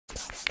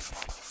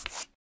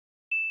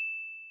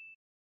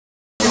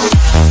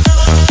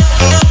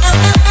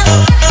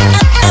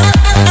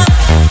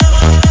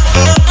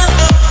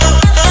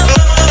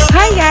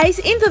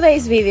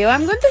today's video,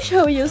 I'm going to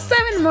show you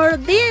 7 more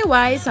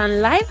DIYs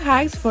and life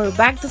hacks for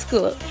back to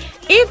school.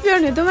 If you're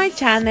new to my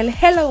channel,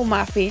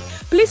 Hellomaphie,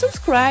 please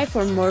subscribe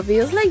for more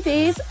videos like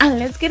this and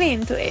let's get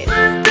into it.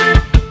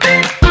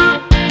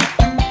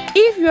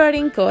 If you are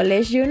in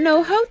college, you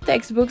know how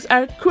textbooks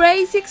are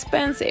crazy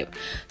expensive.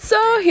 So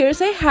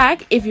here's a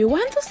hack if you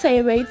want to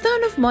save a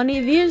ton of money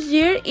this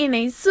year in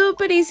a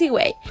super easy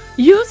way.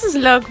 Use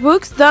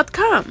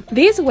slogbooks.com.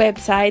 This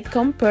website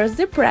compares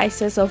the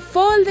prices of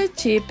all the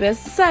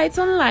cheapest sites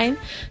online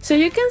so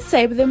you can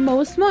save the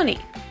most money.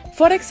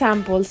 For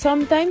example,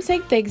 sometimes a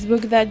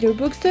textbook that your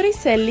bookstore is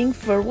selling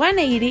for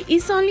 $180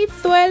 is only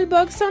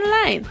 $12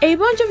 online. A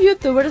bunch of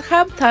YouTubers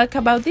have talked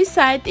about this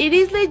site, it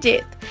is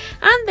legit.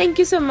 And thank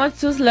you so much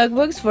to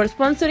Slogbooks for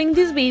sponsoring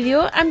this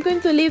video. I'm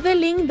going to leave the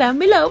link down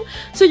below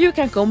so you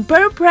can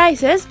compare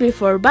prices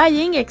before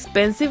buying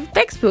expensive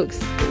textbooks.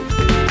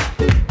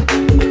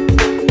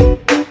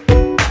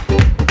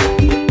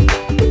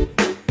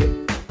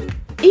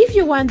 If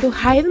you want to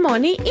hide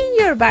money in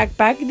your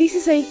backpack, this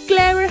is a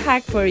clever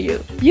hack for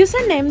you. Use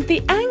an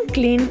empty and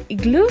clean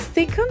glue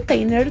stick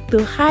container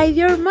to hide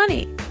your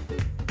money.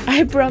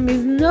 I promise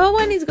no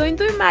one is going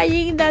to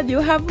imagine that you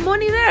have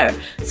money there,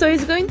 so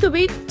it's going to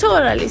be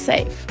totally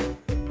safe.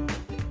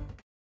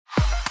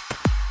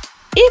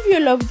 If you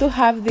love to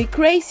have the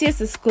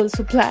craziest school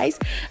supplies,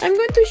 I'm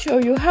going to show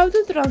you how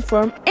to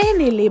transform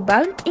any lip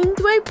balm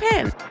into a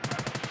pen.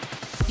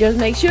 Just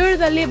make sure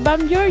the lip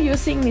balm you're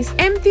using is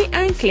empty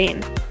and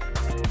clean.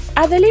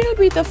 Add a little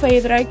bit of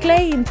a dry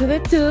clay into the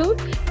tube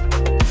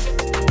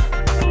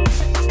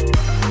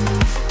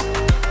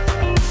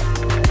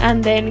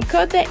and then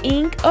cut the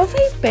ink of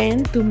a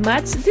pen to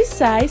match the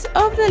size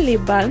of the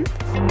lip balm.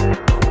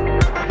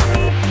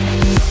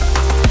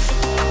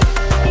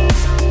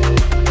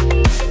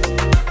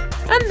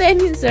 And then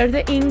insert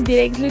the ink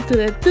directly to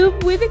the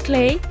tube with the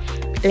clay,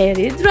 let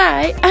it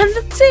dry, and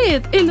that's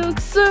it! It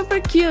looks super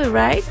cute,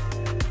 right?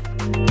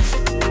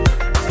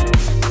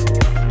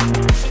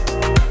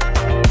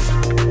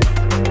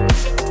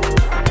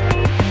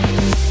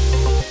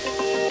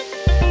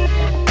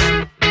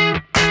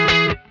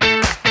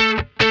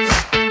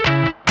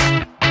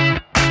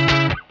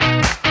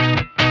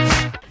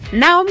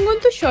 Now I'm going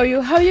to show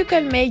you how you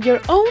can make your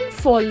own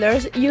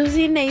folders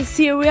using a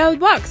cereal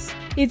box.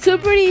 It's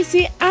super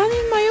easy and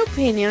in my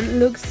opinion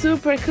looks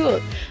super cool.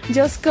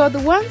 Just cut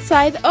one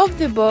side of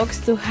the box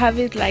to have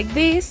it like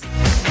this.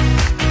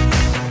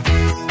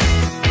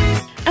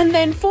 And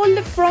then fold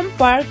the front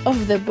part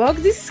of the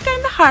box. This is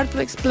kind of hard to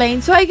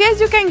explain, so I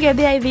guess you can get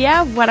the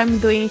idea of what I'm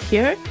doing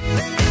here.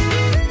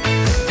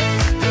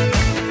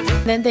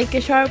 Then take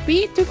a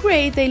Sharpie to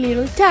create a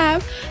little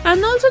tab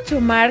and also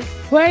to mark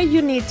where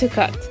you need to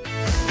cut.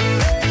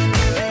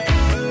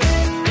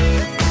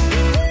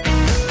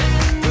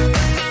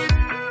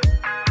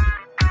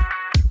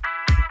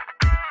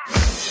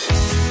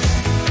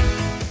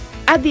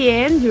 At the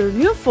end, your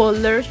new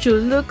folder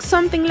should look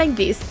something like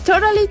this,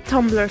 totally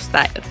Tumblr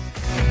style.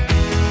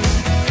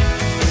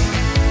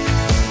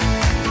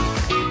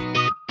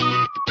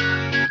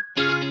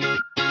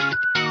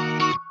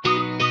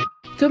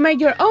 To make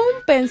your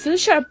own pencil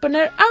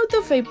sharpener out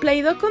of a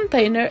Play-Doh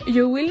container,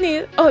 you will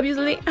need,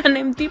 obviously, an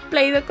empty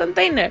Play-Doh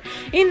container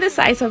in the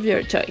size of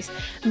your choice.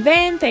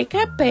 Then take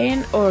a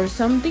pen or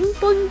something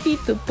pointy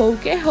to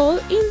poke a hole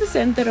in the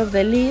center of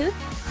the lid.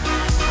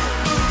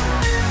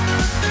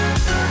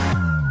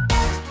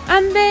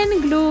 And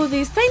then glue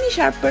this tiny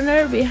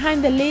sharpener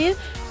behind the lid,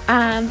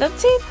 and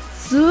that's it.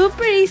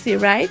 Super easy,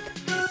 right?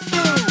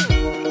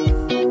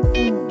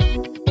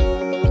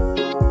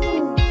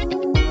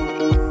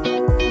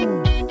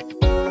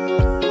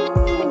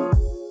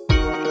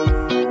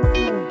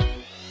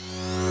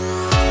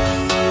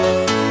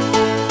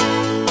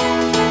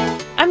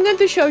 I'm going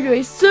to show you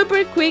a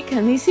super quick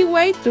and easy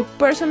way to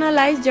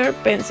personalize your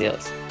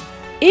pencils.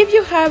 If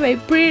you have a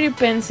pretty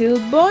pencil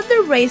but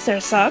the eraser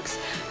sucks,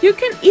 you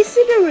can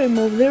easily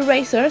remove the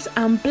erasers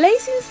and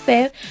place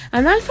instead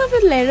an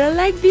alphabet letter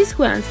like these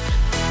ones.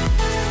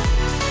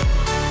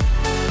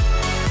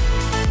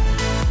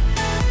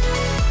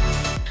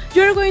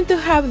 You're going to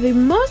have the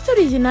most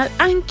original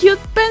and cute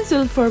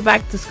pencil for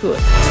back to school.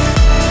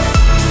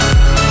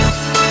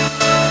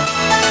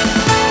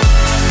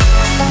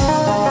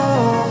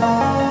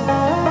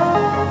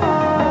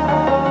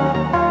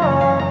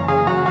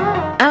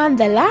 And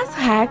the last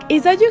hack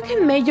is that you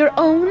can make your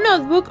own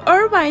notebook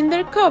or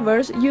binder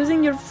covers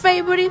using your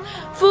favorite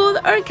food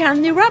or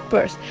candy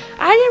wrappers.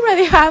 I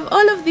already have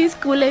all of these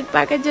Kool-Aid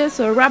packages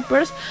or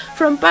wrappers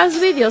from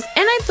past videos,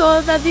 and I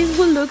thought that this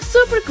would look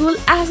super cool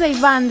as a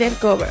binder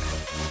cover.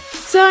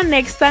 So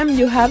next time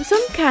you have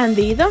some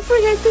candy, don't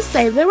forget to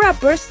save the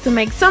wrappers to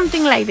make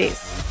something like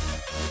this.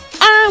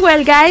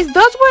 Well guys, those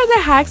were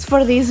the hacks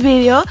for this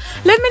video.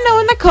 Let me know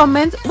in the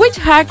comments which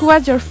hack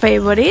was your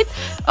favorite.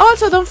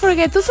 Also don't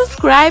forget to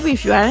subscribe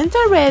if you aren't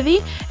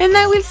already, and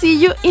I will see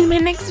you in my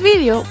next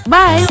video.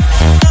 Bye!